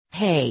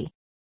Hey,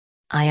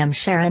 I am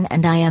Sharon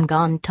and I am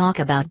gonna talk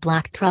about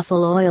black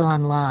truffle oil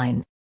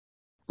online.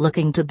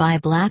 Looking to buy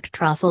black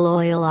truffle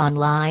oil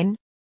online?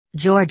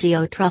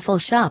 Giorgio Truffle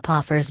Shop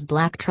offers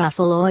black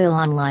truffle oil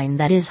online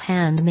that is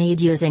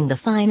handmade using the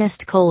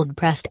finest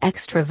cold-pressed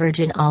extra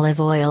virgin olive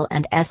oil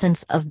and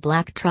essence of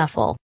black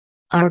truffle.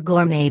 Our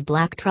gourmet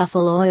black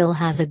truffle oil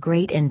has a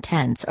great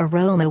intense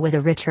aroma with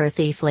a rich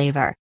earthy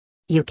flavor.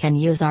 You can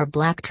use our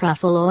black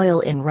truffle oil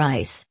in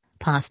rice,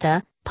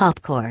 pasta,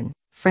 popcorn,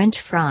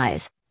 French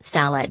fries,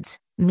 salads,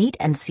 meat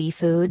and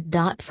seafood.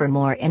 For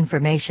more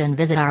information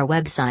visit our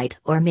website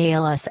or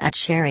mail us at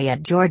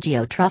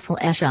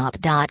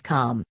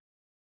sherry@giorgiotruffleshop.com.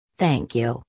 Thank you.